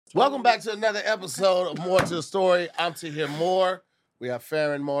Welcome back to another episode of More to the Story. I'm Tahir Moore. We have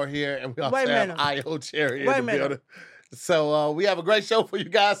Farron Moore here, and we also have Io Cherry in the building. So we have a great show for you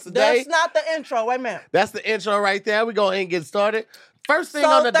guys today. That's not the intro. Wait a minute. That's the intro right there. We're going to get started. First thing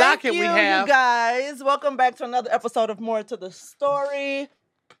on the docket we have. You guys. Welcome back to another episode of More to the Story.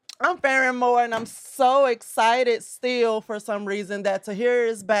 I'm Farron Moore, and I'm so excited still for some reason that Tahir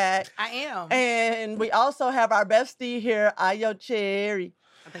is back. I am. And we also have our bestie here, Io Cherry.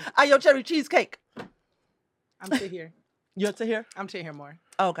 Io Cherry Cheesecake. I'm Tahir. You're Tahir? I'm Tahir Moore.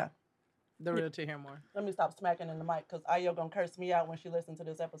 Oh, okay. The real Tahir Moore. Let me stop smacking in the mic because Io gonna curse me out when she listens to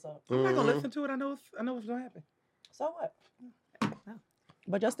this episode. I'm not gonna listen to it. I know what's gonna happen. So what? No.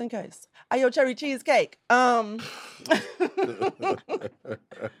 But just in case. Io Cherry Cheesecake. Shout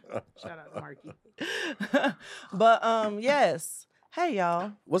out to Marky. But yes. Hey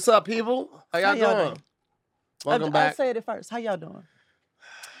y'all. What's up, people? How y'all doing? Welcome back. I'll say it first. How y'all doing?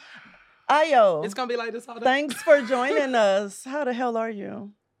 Io. It's gonna be like this all day. Thanks for joining us. How the hell are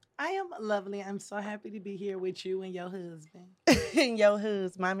you? I am lovely. I'm so happy to be here with you and your husband. Yo,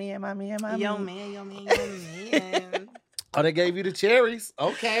 who's mommy and mommy. Yo man. Oh, they gave you the cherries.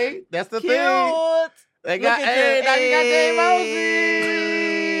 Okay, that's the Cute. thing. They got, hey, now you got Dave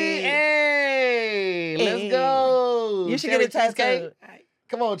Mosey. Hey, let's go. You should cherry get it tattooed.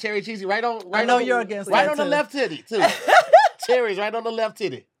 Come on, cherry cheesy. Right on. I know you're against right that on the too. left titty too. Cherries right on the left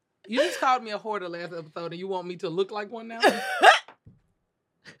titty. You just called me a hoarder last episode, and you want me to look like one now?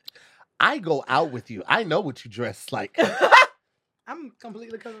 I go out with you. I know what you dress like. I'm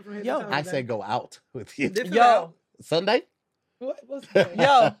completely covered from head Yo, to toe. I say go out with you. This is Yo. out. Sunday? What's that?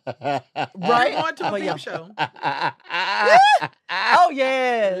 Yo. Right? I'm going to a Well, peep yeah. show. Oh,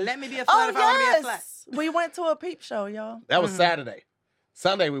 yeah. Let me be a slut Oh, if I want to be a slut. yes. We went to a peep show, y'all. That was Saturday.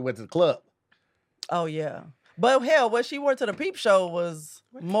 Sunday we went to the club. Oh, yeah. But hell, what she wore to the peep show was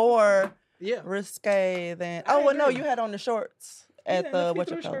more Yeah. risque than... I Oh, well, no, agree. you had on the shorts at Yeah, the... let's What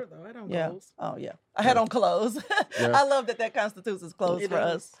get you to a call it? shirt, though. I don't Yeah. clothes. Oh, yeah. I had on clothes. Yeah. I love that constitutes as clothes It for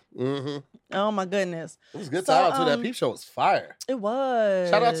does. us. Mm-hmm. Oh, my goodness. It was a good So, time too. That peep show was fire. It was.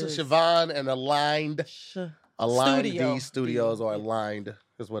 Shout out to Siobhan and Aligned Studio. D Studios or Aligned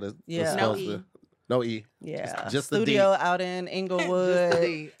is what it's Yeah. No supposed E. to. No E. Yeah. Just the Studio out in Just Inglewood.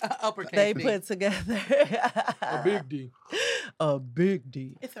 the uppercase They D. put together a big D. a big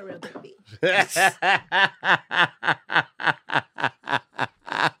D. It's a real big D.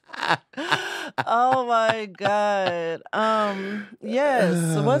 Oh my God.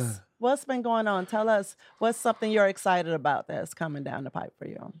 Yes. What's been going on? Tell us what's something you're excited about that's coming down the pipe for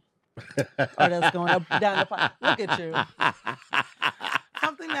you. Or that's going up down the pipe. Look at you.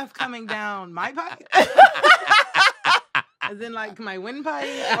 Something that's coming down my pipe? As in like my windpipe?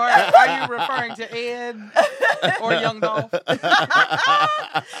 Or are you referring to Ed or Young Dolph?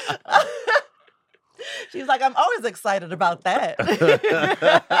 She's like, I'm always excited about that.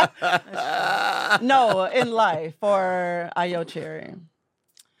 No, in life for Io Cherry.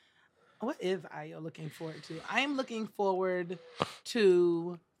 What is Io looking forward to? I am looking forward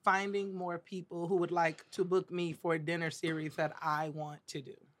to finding more people who would like to book me for a dinner series that I want to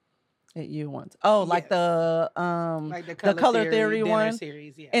do. That you want. Oh, like Yes. the Like the Color Theory dinner one?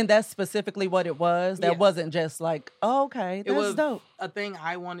 series, yeah. And that's specifically what it was. That Yeah. wasn't just like, oh, okay, that's It was dope. a thing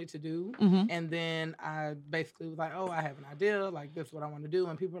I wanted to do. Mhm. And then I basically was like, oh, I have an idea. Like, this is what I want to do.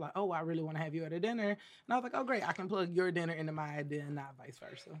 And people were like, oh, I really want to have you at a dinner. And I was like, oh, great. I can plug your dinner into my idea and not vice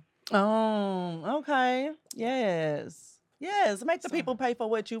versa. Oh, okay. Yes. Yes. Make the So- people pay for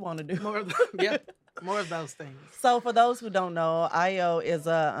what you want to do. More of, more of those things. So for those who don't know, Io is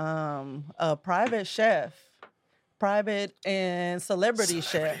a private chef, private and celebrity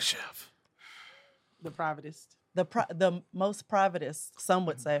chef. The privatist. The most privatest, some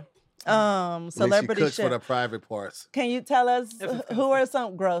would say. Celebrity Celebrity cooks for the chef. private parts. Can you tell us If it's who are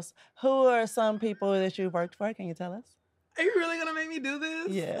some Who are some people that you've worked for? Can you tell us? Are you really going to make me do this?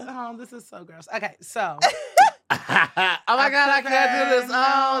 Yeah. Oh, this is so gross. Okay, so. Oh my God, I can't do this.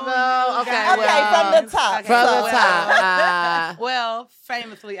 Oh no. Okay, Okay, well, from the top. Okay, From so- the top. Well,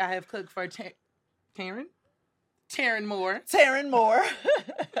 famously, I have cooked for Taryn Moore. Taryn Moore.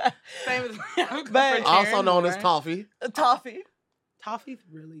 Famously, I've cooked But- for Taryn Also known as Moore. Toffee. Toffee. Toffee's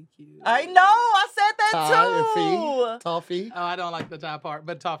really cute. I know. I said that Toffee. too. Toffee. Oh, I don't like the top part,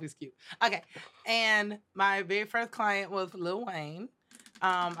 but Toffee's cute. Okay. And my very first client was Lil Wayne.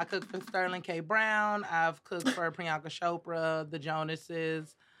 I cooked for Sterling K. Brown. I've cooked for Priyanka Chopra, the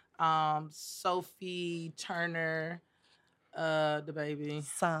Jonases, Sophie Turner, the baby.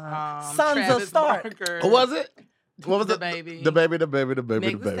 Sons Travis of Stark. Barker. What was it? What was The it? baby. The baby, the baby, the baby,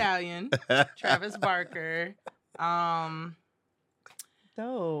 Meg the the baby. Stallion, Travis Barker.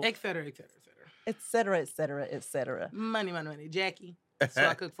 dope. Et cetera, et cetera, et cetera. Et cetera, et cetera, et cetera. Money, money, money. Jackie. That's what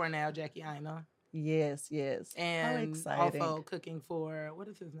I cook for now, Jackie Aina. Yes, yes. And how exciting. Also cooking for, what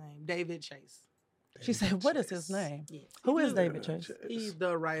is his name? David Chase. She said, what is his name? Yes. Who is David Chase? He's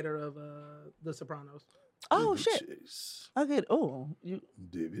the writer of The Sopranos. Oh, David shit. Chase. Okay. Oh, you.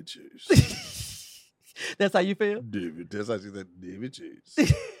 David Chase. That's how you feel? David. That's how she said David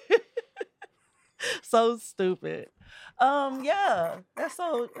Chase. So stupid. Yeah, that's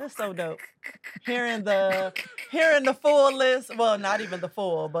so dope. Hearing the full list, well, not even the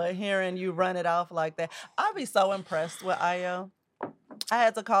full, but hearing you run it off like that. I'd be so impressed with Ayo. I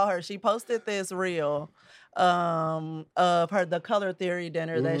had to call her. She posted this reel of the color theory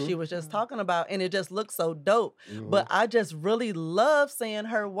dinner that she was just talking about, and it just looks so dope. But I just really love seeing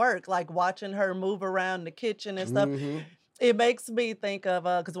her work, like watching her move around the kitchen and stuff. It makes me think of,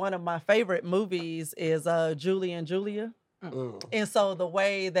 because one of my favorite movies is Julie and Julia. And so the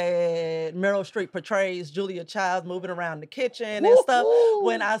way that Meryl Streep portrays Julia Childs moving around the kitchen and stuff,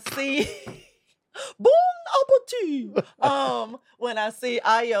 when I see... Bon appetit! When I see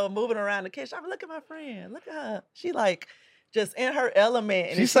Ayo moving around the kitchen, I'm look at my friend. Look at her. She like... just in her element.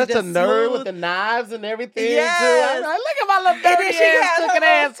 And she's such a nerd with the knives and everything, too. I'm like, look at my little dirty ass cooking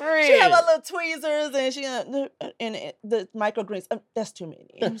ass friend. She have her little tweezers and she and the microgreens. That's too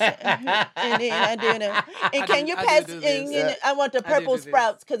many. And then I do them. And can you pass? And I want the purple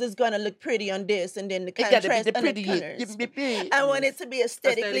sprouts because it's gonna look pretty on this, and then the contrast on the colors. I want it to be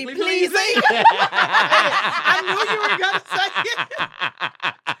aesthetically pleasing. I knew you were gonna say it.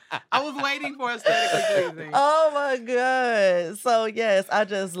 I was waiting for aesthetically pleasing. Oh my God. So yes, I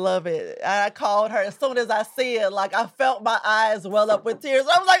just love it. I called her as soon as I see it. Like I felt my eyes well up with tears.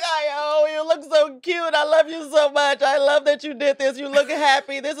 I was like, Ayo, you look so cute. I love you so much. I love that you did this. You look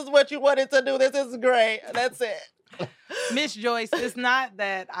happy. This is what you wanted to do. This is great. That's it. Miss Joyce, it's not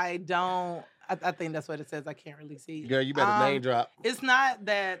that I don't, I think that's what it says. I can't really see. Girl, you better name drop. It's not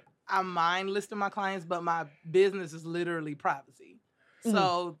that I mind listing my clients, but my business is literally privacy.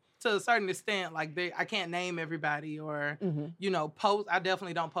 So to a certain extent, like I can't name everybody or, post. I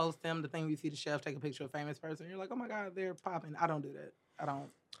definitely don't post them. The thing you see the chef take a picture of a famous person, you're like, oh my God, they're popping. I don't do that. I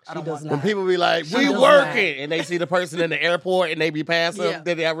don't want that. When people be like, we working, and they see the person in the airport and they be passing them,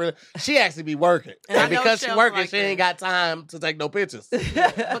 then they she actually be working. And because she working, like she ain't got time to take no pictures.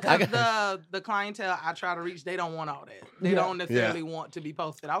 Because the clientele I try to reach, they don't want all that. They don't necessarily want to be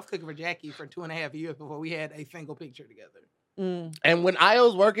posted. I was cooking for Jackie for 2.5 years before we had a single picture together. And when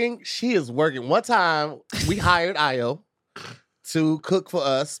Ayo's working, she is working. One time, we hired Ayo to cook for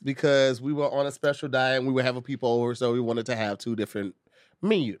us because we were on a special diet and we were having people over, so we wanted to have 2 different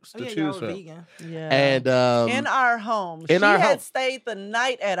menus to choose from. Vegan. Yeah. And in our home. She had stayed the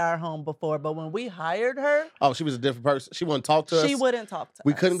night at our home before, but when we hired her... Oh, she was a different person. She wouldn't talk to us. She wouldn't talk to us.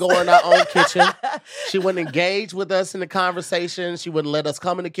 We couldn't go in our own kitchen. She wouldn't engage with us in the conversation. She wouldn't let us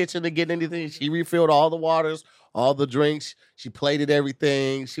come in the kitchen to get anything. She refilled all the waters, all the drinks. She plated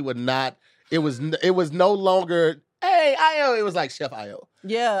everything. She would not... It was no longer... Hey, Ayo. It was like Chef Ayo.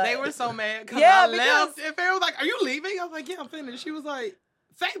 Yeah. They were so mad because I left. And Farrah was like, are you leaving? I was like, yeah, I'm finished. She was like,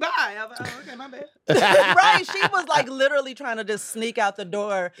 say bye. I was like, oh, okay, my bad. Right. She was like literally trying to just sneak out the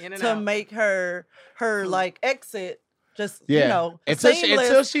door to make her like exit. Just, until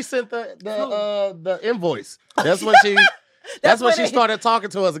she sent the invoice. That's when she started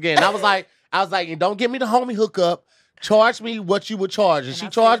talking to us again. I was like, don't give me the homie hookup. Charge me what you would charge. And she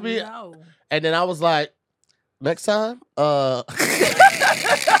charged me. No. And then I was like, next time? Remember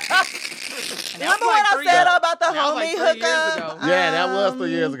what I said about the homie hookup? Yeah, that was 3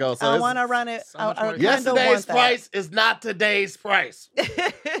 years ago. So I want to run it. Yesterday's price is not today's price.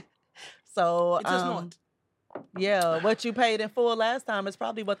 So, it just won't. Yeah, what you paid in full last time is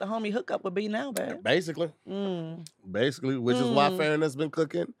probably what the homie hookup would be now, babe. Basically. Basically, which is why Farron has been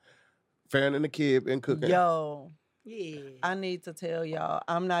cooking. Farron and the kid been cooking. Yo. Yeah. I need to tell y'all,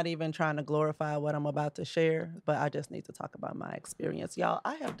 I'm not even trying to glorify what I'm about to share, but I just need to talk about my experience. Y'all,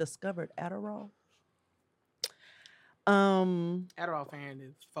 I have discovered Adderall. Adderall fan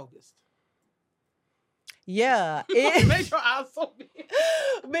is focused. Yeah. Make your eyes so big.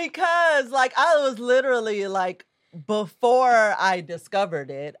 Because, like, I was literally, like, before I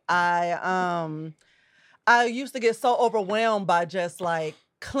discovered it, I used to get so overwhelmed by just, like,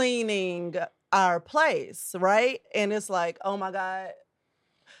 cleaning our place, right? And it's like, oh my God,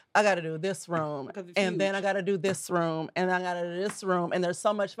 I gotta do this room. And then I gotta do this room. And I gotta do this room. And there's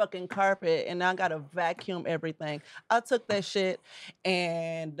so much fucking carpet. And I gotta vacuum everything. I took that shit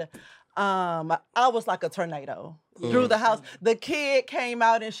and I was like a tornado through the house. The kid came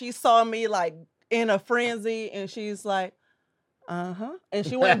out and she saw me like in a frenzy and she's like, And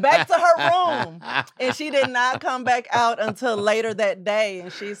she went back to her room, and she did not come back out until later that day.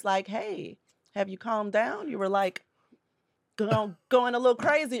 And she's like, "Hey, have you calmed down? You were like going a little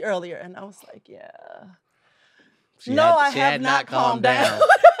crazy earlier." And I was like, "Yeah." She I had have not calmed down.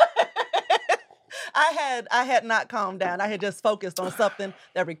 I had not calmed down. I had just focused on something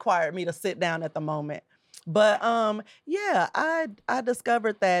that required me to sit down at the moment. But yeah, I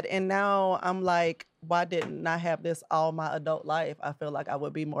discovered that, and now I'm like, why didn't I have this all my adult life? I feel like I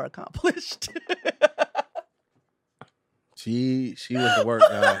would be more accomplished. She went to work,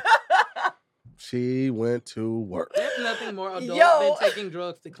 y'all. She went to work. There's nothing more adult Yo. than taking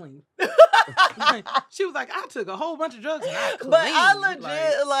drugs to clean. She was like, I took a whole bunch of drugs and I cleaned. But I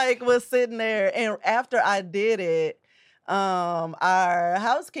legit was sitting there, and after I did it, our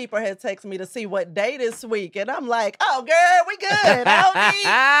housekeeper had texted me to see what day this week, and I'm like, "Oh, girl, we good. I'm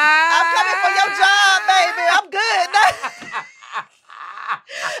coming for your job, baby. I'm good.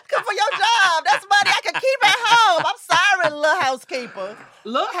 Come for your job. That's money I can keep at home. I'm sorry, little housekeeper."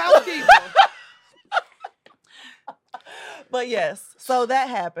 Little housekeeper. But yes, so that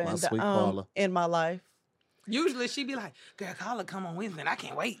happened My sweet Paula. in my life. Usually she'd be like, "Girl, Carla, come on Wednesday. And I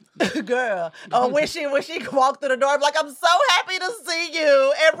can't wait." Girl, when she walked through the door, I'm like, "I'm so happy to see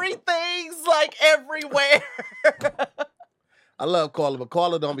you. Everything's like everywhere." I love Carla, but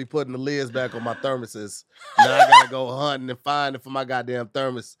Carla don't be putting the lids back on my thermoses. Now I gotta go hunting and finding for my goddamn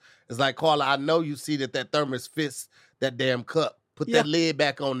thermos. It's like, Carla, I know you see that thermos fits that damn cup. Put that lid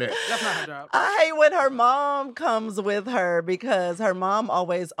back on there. That's not her job. I hate when her mom comes with her because her mom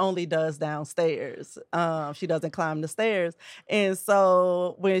always only does downstairs. She doesn't climb the stairs. And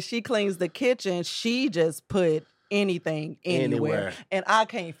so when she cleans the kitchen, she just put anything anywhere. And I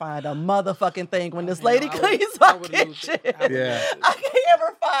can't find a motherfucking thing when this lady cleans my kitchen. Yeah. I can't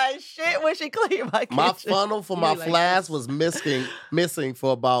ever find shit when she cleans my kitchen. My funnel for my flask was missing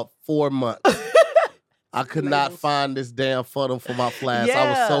for about 4 months. I could not find this damn funnel for my flask.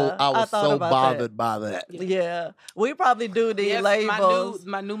 Yeah, I was so bothered that. by that. Yeah. We probably do the labels.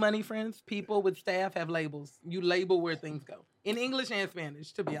 My new money friends, people with staff have labels. You label where things go. In English and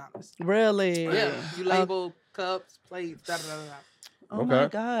Spanish, to be honest. Really? Yeah. You label cups, plates, da da da da. Oh my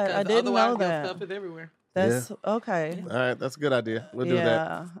God. I didn't know that. Stuff is everywhere. That's okay. All right, that's a good idea. We'll do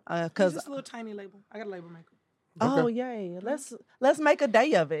that. Yeah. It's just a little tiny label. I got a label maker. Oh yay! Let's make a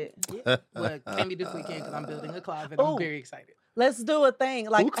day of it. Yeah. Well, it can't be this weekend because I'm building a closet. I'm very excited. Let's do a thing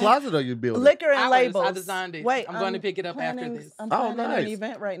like Whose closet are you building? liquor and labels. I designed it. Wait, I'm going to pick it up after this. I'm planning nice. an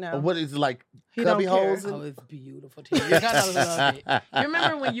event right now. What is it like? He Cubby don't care. holes? Oh, it's beautiful. Too. You're gonna love it. You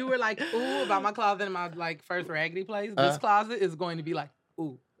remember when you were like, "Ooh," about my closet in my first raggedy place? This closet is going to be like,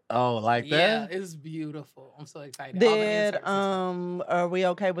 "Ooh." Oh, like Yeah, that? it's beautiful. I'm so excited. Did are we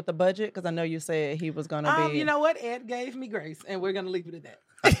okay with the budget? Because I know you said he was gonna be. You know what? Ed gave me grace, and we're gonna leave it at that.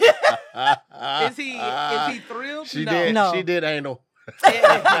 Is he thrilled? She No. did. No. She did anal. I did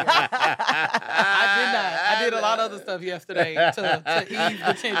not. I did a lot of other stuff yesterday to ease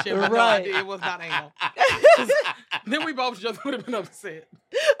the tension, but Right. no, it was not anal. Then we both just would have been upset.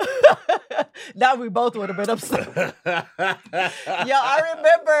 Now we both would have been upset. Yo, I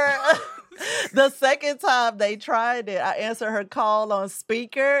remember the second time they tried it, I answered her call on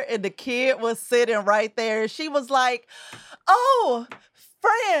speaker, and the kid was sitting right there. She was like, "Oh,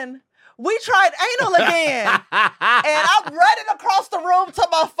 friend, we tried anal again." And I'm running across the room to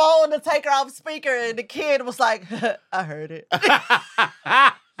my phone to take her off speaker, and the kid was like, "I heard it."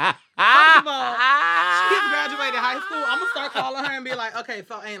 First of all, she just graduated high school. I'm gonna start calling her and be like, "Okay,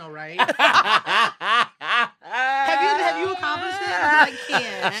 so anal, right? have you accomplished it?" I'm like,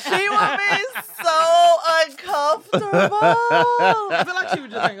 "Yeah." She would be so uncomfortable. I feel like she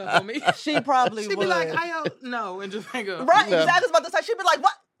would just hang up on me. She probably She'd would. be like, no, and just hang up. Right, Yeah. exactly. I was about to say, she'd be like,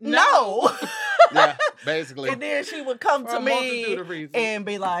 "What? No." Yeah, basically. And then she would come For to a multitude me of reasons. and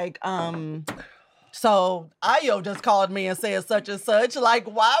be like, so Ayo just called me and said such and such. Like,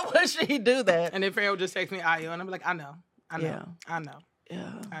 why would she do that? And then Farrell just text me Ayo, and I'm like, I know. Yeah.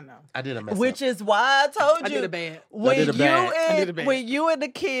 Yeah. I did a mess Which up. is why I told I you did a bad. when did a bad. I did a bad. when you and the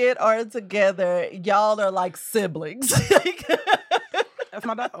kid are together, y'all are like siblings. That's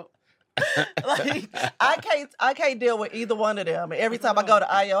my dog. Like I can't deal with either one of them. Every time I go to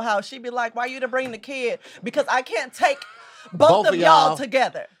Ayo house, she be like, "Why you to bring the kid?" Because I can't take both of y'all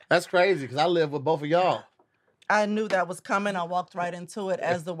together. That's crazy because I live with both of y'all. I knew that was coming. I walked right into it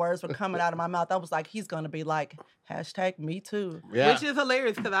as the words were coming out of my mouth. I was like, he's gonna be like, #me too. Yeah. Which is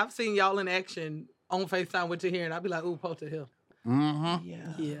hilarious because I've seen y'all in action on FaceTime with you here, and I'd be like, "Ooh, post to hill." Mm-hmm.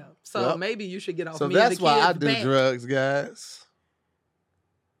 Yeah. Yeah. So Yep. maybe you should get off So me that's and the why I kids' do back. drugs, guys.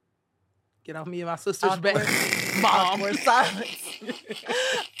 Get off me and my sister's Awkward. back. Mom. Awkward silence.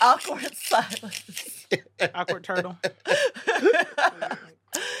 Awkward silence. Awkward turtle.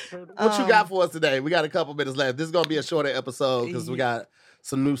 What you got for us today? We got a couple minutes left. This is gonna be a shorter episode because we got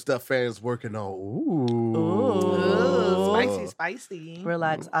some new stuff fans working on. Ooh. Ooh, spicy.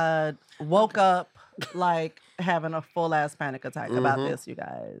 Relax. I woke up like having a full ass panic attack about this, you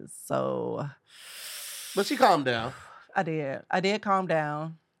guys. So, But she calmed down. I did calm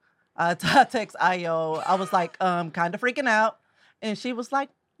down. I text Ayo. I was like, kind of freaking out, and she was like,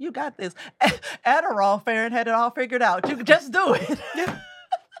 "You got this." Adderall Farron had it all figured out. You could just do it.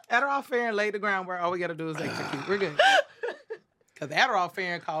 Adderall Farron laid the groundwork. All we got to do is execute. We're good. Because Adderall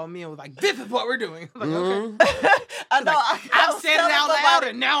Farron called me and was like, "This is what we're doing." I was like, okay. I know. Like, I've said it out loud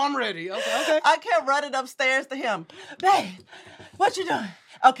and now I'm ready. Okay. I kept running upstairs to him. Babe, what you doing?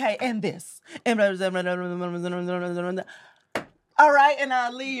 Okay, and this. All right, and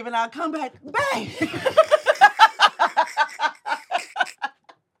I'll leave and I'll come back. Babe.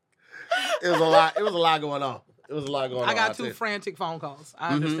 It was a lot. It was a lot going on. It was a lot going on. I got 2 frantic phone calls.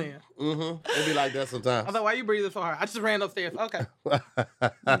 I understand. It'd be like that sometimes. I thought, why you breathing so hard? I just ran upstairs. Okay.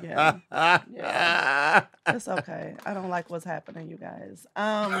 Yeah. It's okay. I don't like what's happening, you guys.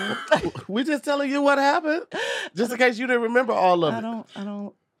 We just telling you what happened, just in case you didn't remember all of it. I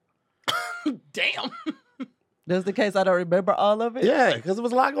don't. Damn. Just in case I don't remember all of it. Yeah, because it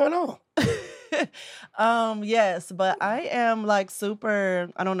was a lot going on. Yes, but I am like super,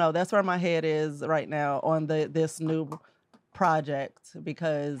 I don't know, that's where my head is right now on this new project,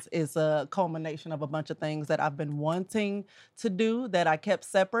 because it's a culmination of a bunch of things that I've been wanting to do that I kept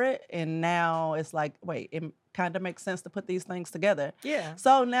separate, and now it's like, wait, it kind of makes sense to put these things together. Yeah.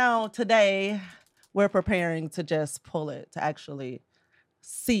 So now today we're preparing to just pull it, to actually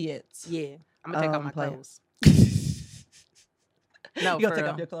see it. Yeah. I'm going to take off my play it. clothes. No, You for gonna take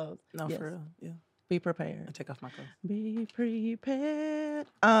real. off your clothes? No, Yes. for real. Yeah. Be prepared. I take off my clothes. Be prepared.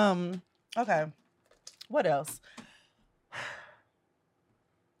 Okay. What else?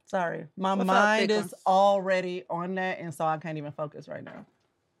 Sorry. My What's up, mind is Thickums? already on that, and so I can't even focus right now.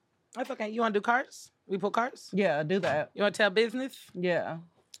 That's okay. You want to do cards? We pull cards? Yeah, do that. You want to tell business? Yeah.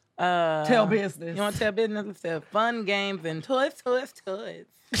 Tell Tell business. You want to tell business? Let's tell fun games and toys. Okay.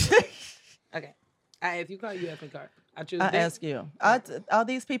 I ask you card, you ask me card. I choose I deck. ask you. All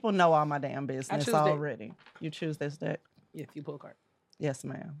these people know all my damn business choose deck. already. You choose this deck? Yes, you pull a card. Yes,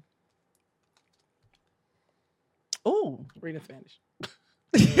 ma'am. Ooh. Read in Spanish.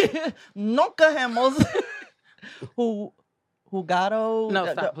 Nunca hemos jugado.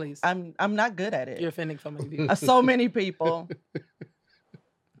 No, stop, please. I'm not good at it. You're offending so many people. So many people.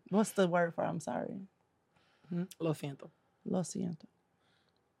 What's the word for I'm sorry? Lo siento. Lo siento.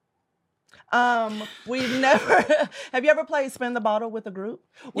 We've never. Have you ever played Spin the Bottle with a group?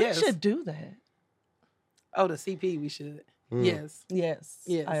 We Yes. should do that. Oh, the CP, we should. Yes. Yes.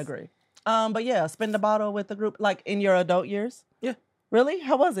 Yes. I agree. But yeah, Spin the Bottle with the group, like in your adult years. Yeah. Really?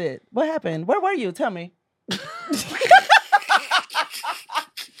 How was it? What happened? Where were you? Tell me.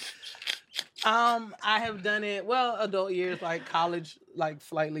 I have done it, well, adult years, like college, like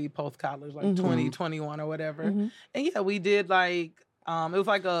slightly post-college, like 2021 or whatever. And yeah, we did like, it was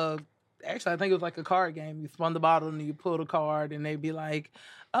like actually, I think it was like a card game. You spun the bottle and you pull the card and they'd be like,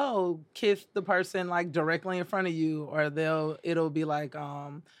 oh, kiss the person like directly in front of you, or it'll be like,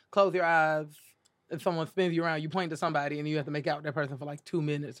 close your eyes. If someone spins you around, you point to somebody and you have to make out with that person for like 2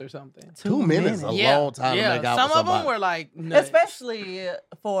 minutes or something. 2 minutes, a long time to make out Some with of them somebody. were like nuts. Especially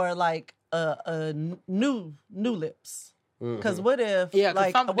for like new lips. Because what if, Yeah, 'cause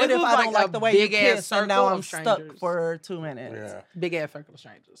like, some- what this if was I don't like like a the way you big-ass kiss and now circle I'm of stuck strangers. for 2 minutes? Yeah. Big ass circle of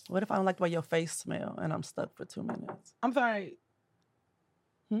strangers. What if I don't like the way your face smell and I'm stuck for 2 minutes? I'm sorry.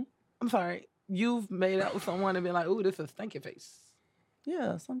 I'm sorry. You've made out with someone and been like, ooh, this is stinky face.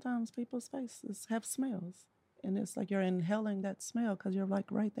 Yeah, sometimes people's faces have smells. And it's like you're inhaling that smell because you're like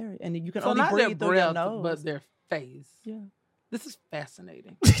right there. And you can So only not their breathe through your breath, nose. but their face. Yeah. This is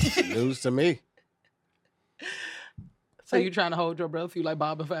fascinating. News to me. So you trying to hold your breath? You like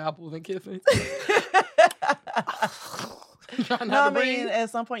bobbing for apples and kissing? Trying No, not I to mean, breathe? at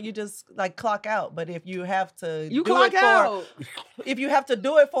some point you just like clock out. But if you have to You do clock it for, out. if you have to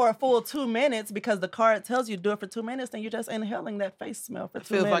do it for a full 2 minutes because the card tells you to do it for 2 minutes, then you're just inhaling that face smell for 2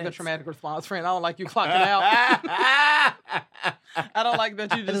 Feels minutes. like a traumatic response, friend. I don't like you clocking out. I don't like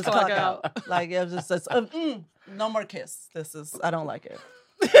that you just clock out. Like it was just says, no more kiss. I don't like it.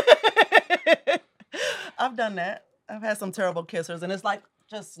 I've done that. I've had some terrible kissers, and it's like,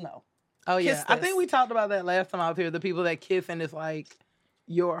 just no. Oh yeah, Kiss I this. think we talked about that last time I was here. The people that kiss and it's like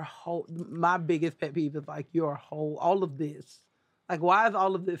your whole. My biggest pet peeve is like your whole all of this. Like, why is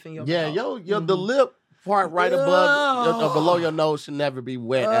all of this in your Yeah, mouth? the lip part right above or below your nose should never be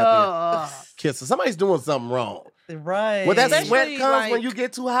wet after kissing. Somebody's doing something wrong. Right. When that sweat Especially, comes when like- you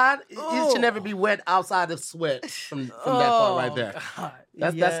get too hot, it should never be wet outside of sweat from that part right there. God.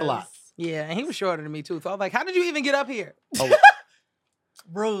 That's a lot. Yeah, and he was shorter than me too. So I was like, how did you even get up here? Oh,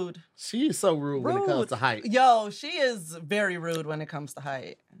 Rude. she is so rude when it comes to height. Yo, she is very rude when it comes to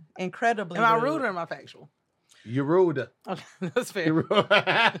height. Incredibly Am I rude. rude or am I factual? You're rude. Okay, that's fair. You're rude.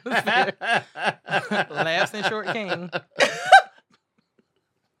 Laughs and short king.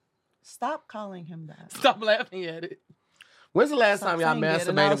 Stop calling him that. Stop laughing at it. When's the last Stop time y'all saying it,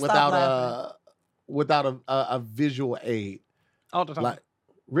 and I'll masturbated stop without a visual aid? All the time. Like,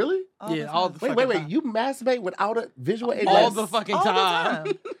 really? Yeah, all the Wait, fucking time. You masturbate without a visual aid? All Like, the fucking All the time.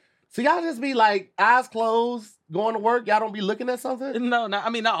 time. so y'all just be like eyes closed, going to work. Y'all don't be looking at something. No,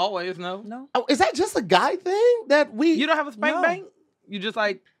 not always. No. No. Oh, is that just a guy thing that we? You don't have a spank No. bank. You just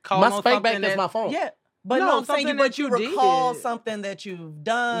like call my on spank something bank is that, my phone. Yeah. But No, no, I'm saying something but that you you recall did. something that you've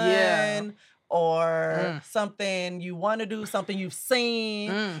done Yeah. or something you want to do, something you've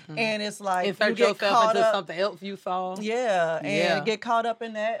seen. Mhm. And it's like insert you get yourself caught into up. something else you saw. Yeah, and Yeah. get caught up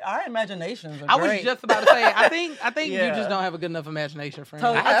in that. Our imaginations are I was great. just about to say. I think you Yeah. just don't have a good enough imagination, friend.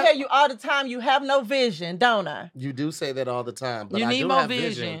 Totally. I I tell you all the time, you have no vision, don't I? You do say that all the time, but You I need do more have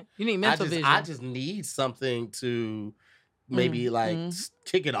vision. You need mental vision. I just need something to maybe like Mhm.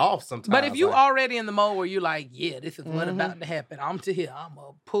 kick it off sometimes. But if you like, already in the mode where you're like, yeah, this is what Mhm. about to happen. I'm to here. I'm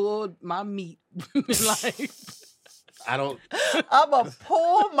gonna pull my meat. like I don't. I'ma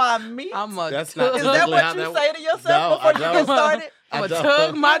pull my meat. I'm a That's not Is tug, that exactly what how you that- say to yourself No, before I you get don't. started? I'm I a don't.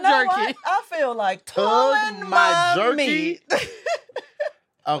 tug my You know jerky. what? I feel like Tug pulling my my jerky? meat.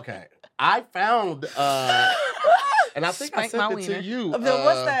 Okay, I found, and I think I Spank my sent it to wiener. you. What's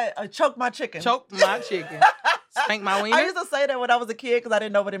that? Choke my chicken. Choke my chicken. Spank my I wiener. used to say that when I was a kid because I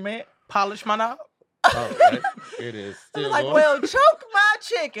didn't know what it meant. Polish my knob. Oh, right. It is. I Still was like, going. well, choke my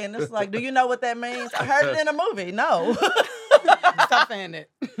chicken. It's like, do you know what that means? I heard it in a movie. No. Stop saying that.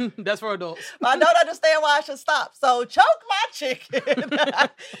 That's for adults. I don't understand why I should stop. So choke my chicken.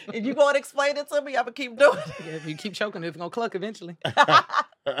 If you going to explain it to me, I'm going to keep doing it. Yeah, if you keep choking, it's gonna cluck eventually.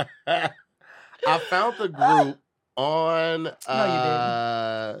 I found the group on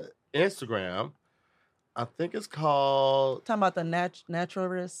Instagram. I think it's called Talking about the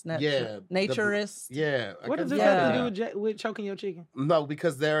naturalist. Yeah, Naturist. yeah. I What does can't this think have of to it do now. with choking your chicken? No,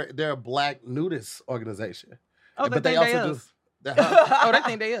 because they're a black nudist organization. Oh, But they they think they also us. do. Oh, they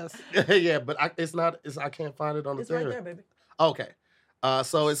think they us. Yeah, but it's not. I can't find it on the It's right thing. there, baby. Okay,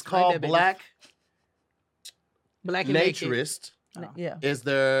 so it's Right called there, baby. Black Black and naked. Naturist. Oh. Yeah. Is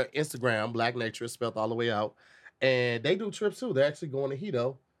their Instagram, Black Naturist, spelled all the way out, and they do trips too. They're actually going to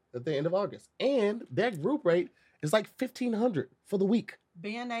Hito at the end of August, and their group rate is like $1,500 for the week.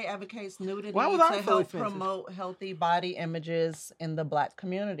 BNA advocates nudity Why was to ours so help expensive? promote healthy body images in the Black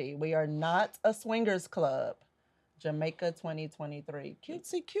community. We are not a swingers club. Jamaica 2023.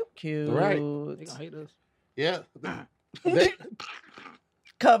 Cutesy cute. Right. They gonna hate us. Yeah. They-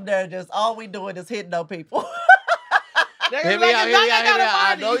 Come there, just all we doing is hitting on people. They Hear gonna me be out, like, hear me "Y'all out, hear me got a out. I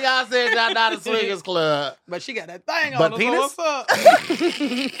body." know y'all said y'all not a swingers club. But she got that thing But on. penis? So what's up?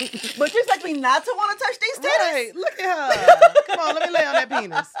 But you expect me not to want to touch these titties? Right, look at her. Come on, let me lay on that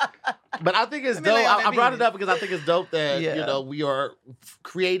penis. But I think it's Let me lay dope. on that I brought it penis. up because I think it's dope that Yeah. we are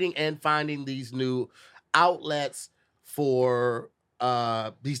creating and finding these new outlets for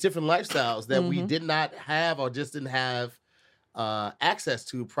these different lifestyles that we Mhm. did not have or just didn't have access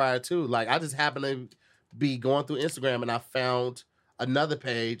to prior to. Like I just happened to be going through Instagram and I found another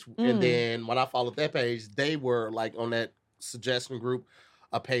page, and Mm. then when I followed that page, they were like on that suggestion group.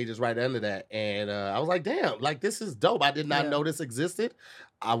 A page is right under that, and I was like, "Damn! Like this is dope. I did not Yeah. know this existed.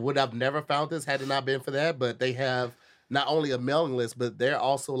 I would have never found this had it not been for that." But they have not only a mailing list, but they're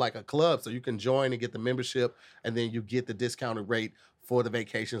also like a club, so you can join and get the membership, and then you get the discounted rate for the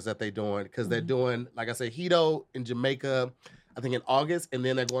vacations that they're doing because they're Mhm. doing, like I said, Hito in Jamaica, I think in August, and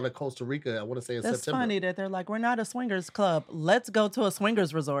then they're going to Costa Rica. I want to say in That's September. funny that they're like, we're not a swingers club. Let's go to a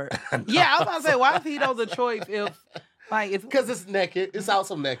swingers resort. Yeah, I was about to say, why is Hito the choice if, like, it's Because it's naked. It's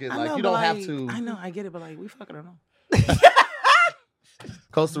also naked. I Like know, you but, don't have like, to. I know, I get it, but like, we fucking don't know.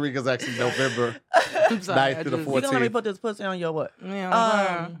 Costa Rica's actually November I'm sorry, 9th I to the just- You gonna let me 14th. put this pussy on your what?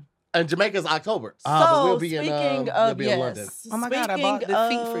 Yeah, And Jamaica's October. So But we'll be speaking in, of we'll be in London. Oh my God, I speaking bought the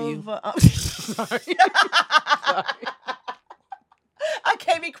feet for you. of, sorry. I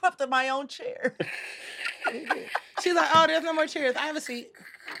came equipped in my own chair. She's like, oh, there's no more chairs. I have a seat.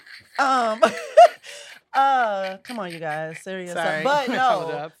 Come on, you guys, serious. Sorry. But Hold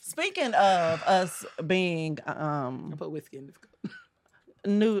no, up. speaking of us being I put whiskey in this cup.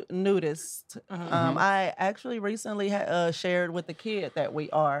 nudist. Mhm. I actually recently shared with the kid that we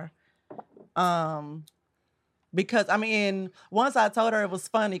are. Because I mean, once I told her, it was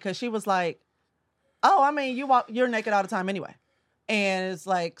funny because she was like, "Oh, I mean, you're naked all the time anyway," and it's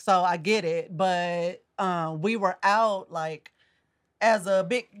like, so I get it, but we were out like as a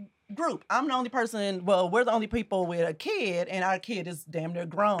big group. I'm the only person. Well, we're the only people with a kid, and our kid is damn near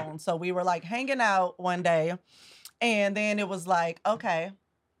grown. So we were like hanging out one day, and then it was like, okay,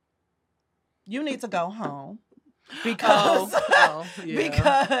 you need to go home. Because yeah.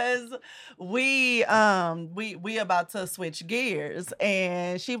 because we about to switch gears,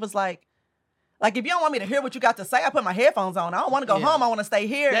 and she was like if you don't want me to hear what you got to say, I put my headphones on. I don't want to go Yeah. home. I want to stay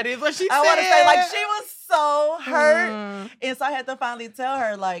here. That is what she said. I want to stay. Like, she was so hurt, Mm. and so I had to finally tell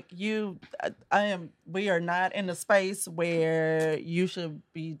her, like, we are not in a space where you should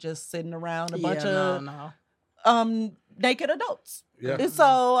be just sitting around a bunch of no. naked adults. Yeah. And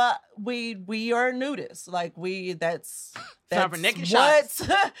so we are nudists. Like that's Time for naked what shots.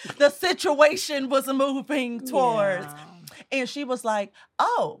 the situation was moving towards. Yeah. And she was like,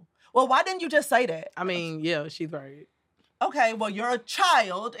 "Oh, well, why didn't you just say that?" I mean, yeah, she's right. Okay, well, you're a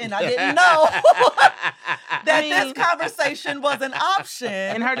child, and I didn't know that this conversation was an option.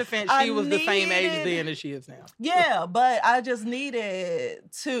 In her defense, I she was the same age needed- then as she is now. Yeah, but I just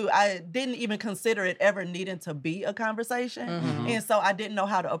needed to. I didn't even consider it ever needing to be a conversation, Mhm. and so I didn't know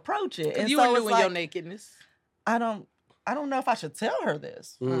how to approach it. And You so were it's new in your like, nakedness. I don't know if I should tell her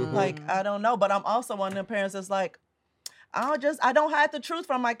this. Mhm. Like, I don't know, but I'm also one of them parents that's like, I don't hide the truth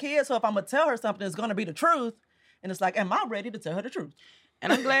from my kids. So if I'm gonna tell her something, it's gonna be the truth. And it's like, am I ready to tell her the truth?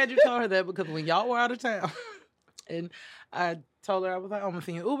 And I'm glad you told her that, because when y'all were out of town, and I told her, I was like, I'm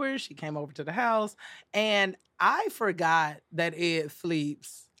seeing Uber. She came over to the house, and I forgot that Ed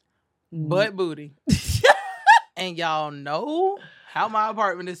sleeps butt booty. And y'all know how my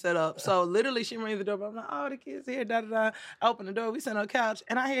apartment is set up. So literally, she rings the doorbell. I'm like, oh, the kid's here, da da da. I open the door. We sit on the couch,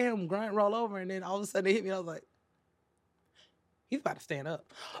 and I hear him grunt, roll over, and then all of a sudden it hit me. I was like, he's about to stand up.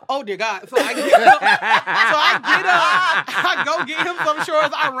 Oh dear God! So I get up. I go get him some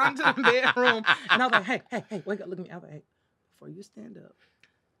shorts. I run to the bedroom, and I was like, hey, wake up, look at me. I was like, hey, before you stand up,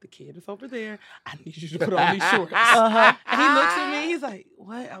 the kid is over there. I need you to put on these shorts. Uh-huh. And he looks at me. He's like,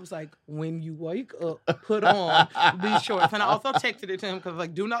 what? I was like, when you wake up, put on these shorts. And I also texted it to him because,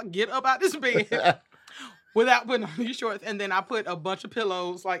 like, do not get up out this bed without putting on these shorts. And then I put a bunch of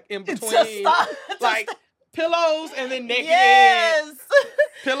pillows, like, in between. Like, pillows and then naked Ed.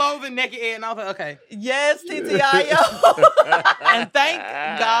 Pillows and naked Ed. And I was like, okay. Yes, TTIO. And thank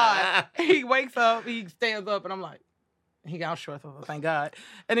God he wakes up, he stands up, and I'm like, he got shorts on, thank God.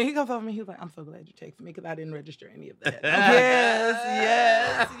 And then he comes over me, he was like, I'm so glad you texted me because I didn't register any of that.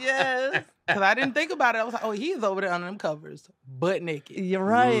 Yes. Because I didn't think about it. I was like, oh, he's over there under them covers, butt naked. You're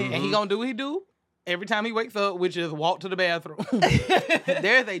right. And he gonna do what he do every time he wakes up, which is walk to the bathroom.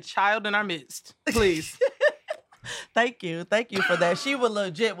 There's a child in our midst. Please. Thank you for that. She would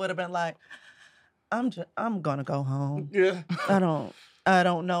have been like, I'm gonna go home. Yeah. I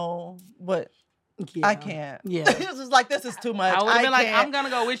don't know what. Yeah. I can't. Yeah. It's just like, this is too much. I would have been like, can't. I'm gonna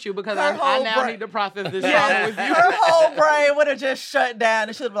go with you because Her I whole now brain- need to process this Yeah, trauma with you. her whole brain would have just shut down,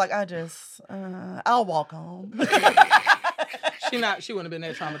 and she'd be like, I'll walk home. She wouldn't have been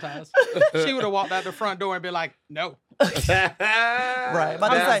that traumatized. She would have walked out the front door and been like, no. Right. But That's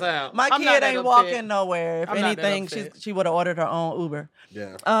it's like, out. my I'm not kid that ain't upset. walking nowhere. If I'm not that anything, upset. she would have ordered her own Uber.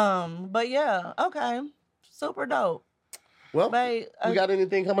 Yeah. But yeah, okay. Super dope. Well, Babe, you got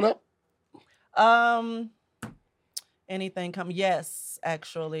anything coming up? anything come? Yes,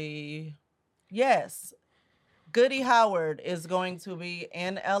 actually. Yes. Goody Howard is going to be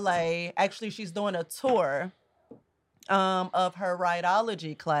in LA. Actually, she's doing a tour of her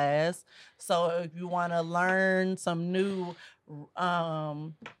rideology class. So if you want to learn some new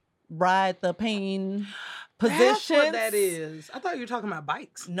ride the pain positions. That's what that is. I thought you were talking about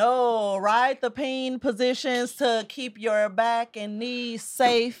bikes. No, ride the pain positions to keep your back and knees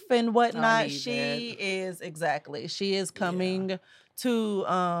safe and whatnot. need She is coming to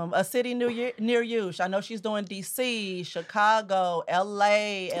a city near you. I know she's doing DC, Chicago,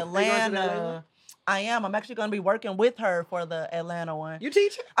 LA, Atlanta. I am. I'm actually going to be working with her for the Atlanta one. You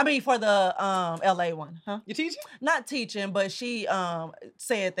teaching? I mean, for the LA one, huh? You teaching? Not teaching, but she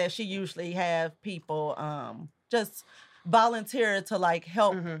said that she usually have people just volunteer to like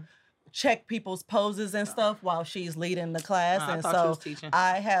help check people's poses and stuff while she's leading the class. I And thought she so was teaching.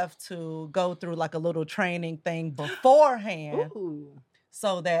 I have to go through like a little training thing beforehand Ooh.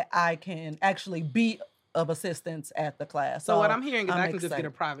 so that I can actually be of assistance at the class. So what I'm hearing is I'm I can just get a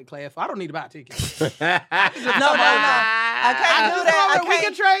excited. private class. So I don't need to buy tickets. No. I can't do that. I We can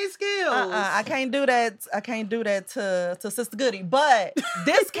can't. trade skills. I can't do that. I can't do that to Sister Goody. But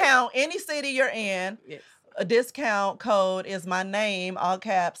discount any city you're in. Yes. A discount code is my name, all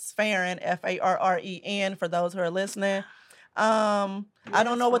caps, Farren, Farren, for those who are listening. I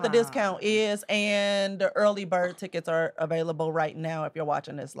don't know what the discount is, and the early bird tickets are available right now if you're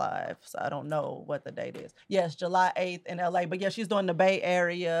watching this live. So I don't know what the date is. Yes, July 8th in LA. But yeah, she's doing the Bay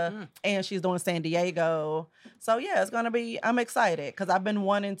Area and she's doing San Diego. So yeah, it's gonna be, I'm excited because I've been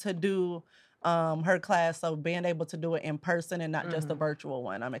wanting to do her class, so being able to do it in person and not just a virtual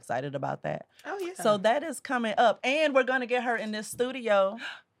one. I'm excited about that. Oh yeah. So that is coming up. And we're gonna get her in this studio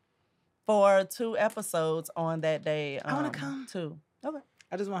for 2 episodes on that day. I wanna come too. Okay.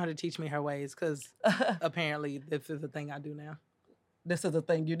 I just want her to teach me her ways because apparently this is a thing I do now. This is the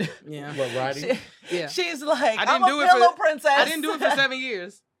thing you do. Yeah. What, writing? Yeah. She's like, I I'm didn't a do it pillow for- princess. I didn't do it for 7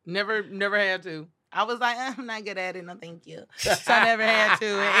 years. Never had to. I was like, I'm not good at it. No, thank you. So I never had to.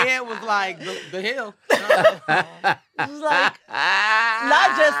 And Ed was like, the hell. It's like,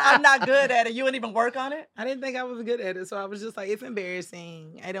 not just I'm not good at it. You wouldn't even work on it. I didn't think I was good at it. So I was just like, it's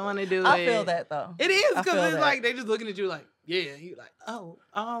embarrassing. I don't want to do it. I feel that though. It is I because feel it's that. like they just looking at you like, yeah. You like, oh,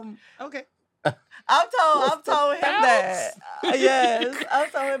 okay. I've told him that. Yes,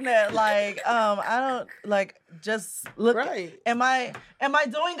 I've told him that. Like, I don't like just look. Right. Am I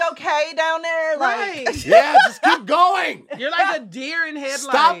doing okay down there? Like, Right. Yeah, just keep going. You're like a deer in headlights.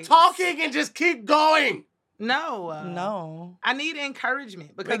 Stop talking and just keep going. No. no. I need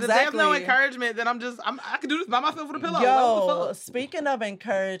encouragement because if there's no Exactly. encouragement, then I can do this by myself with a pillow. Like, what the Yo, fuck? speaking of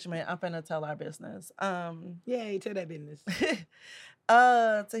encouragement, I'm finna tell our business. Yay, tell that business.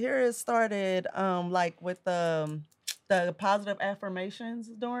 Tahira started like with the positive affirmations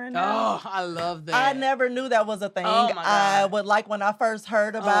during that. Oh, I love that. I never knew that was a thing. Oh, my I God. would like when I first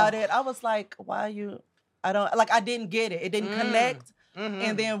heard about Oh. it, I was like, why you I don't like I didn't get it. It didn't connect. Mhm.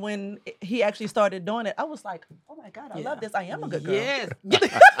 And then when he actually started doing it, I was like, oh my God, I Yeah. love this. I am a good girl. Yes.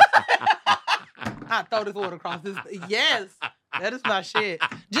 I throw this word across this. Yes, that is my shit.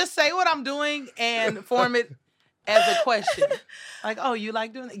 Just say what I'm doing and form it as a question. Like, oh, you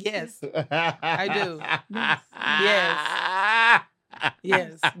like doing it? Yes. I do. Yes.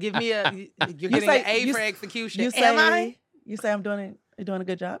 Yes. Give me you're getting say- an A you for s- execution. You say Am I? You say I'm doing it. You're doing a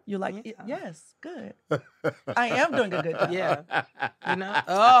good job. You like Yeah. yes, good. I am doing a good job. Yeah. You know?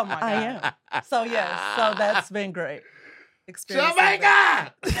 Oh my God. I am. So yes, so that's been great. Experience.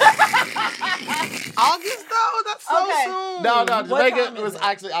 Jamaica! August though? That's so Okay. soon. No, What time Jamaica is was it?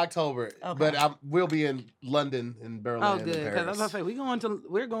 actually October, Okay. but we'll be in London, in Berlin, Oh, and good. Because I was Paris. about to say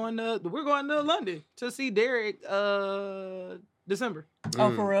we're going to London to see Derek December.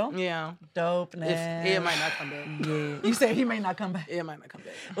 Oh, for real? Yeah. Dope. If Nah. Ed might not come back. Yeah. You said he may not come back. Ed might not come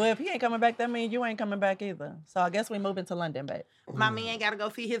back. Well, if he ain't coming back, that means you ain't coming back either. So I guess we moving to London, babe. My man gotta go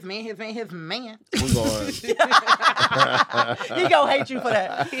see his man. We're going. He gonna hate you for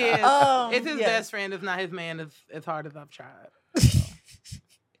that. He is. It's his yeah. best friend. It's not his man as hard as I've tried.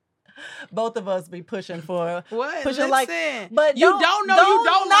 Both of us be pushing for What? pushing like, Listen, but you don't know you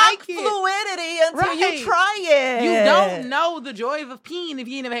don't knock like it. fluidity until Right. you try it. You don't know the joys of peeing if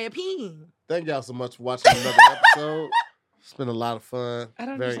you ain't never had peeing. Thank y'all so much for watching another episode. It's been a lot of fun. I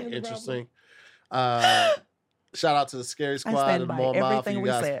don't Very understand the interesting. Shout out to the Scary Squad stand and by More Mob for everything you we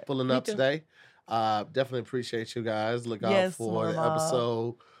guys said. pulling Me up too. today. Definitely appreciate you guys. Look out Yes, for More the Mob.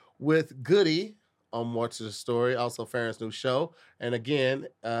 episode with Goody on More to the Story, also Farron's new show. And again,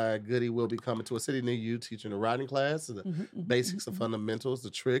 Goody will be coming to a city near you, teaching a writing class, the basics and fundamentals, the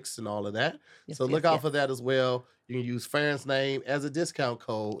tricks, and all of that. Yes, So yes, look out yes. for that as well. You can use Farron's name as a discount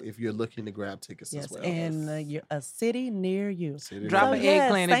code if you're looking to grab tickets Yes, as well. in a city near you. City Drop near an you. yes,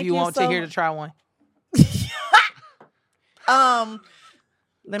 eggplant if thank you you want so to hear to much. try one.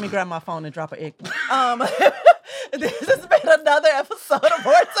 Let me grab my phone and drop an eggplant. This has been another episode of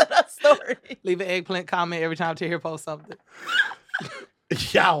More to the Story. Leave an eggplant comment every time Tahir posts something.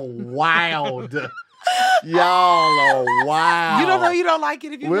 Y'all wild. Y'all are wild. You don't know you don't like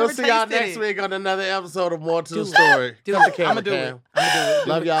it if you We'll never see y'all tasted next it. week on another episode of More to the Do it. Story. Do Cut it. the I'ma camera do it. cam. I'ma do it.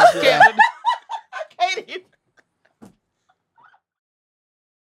 Love y'all. Camera.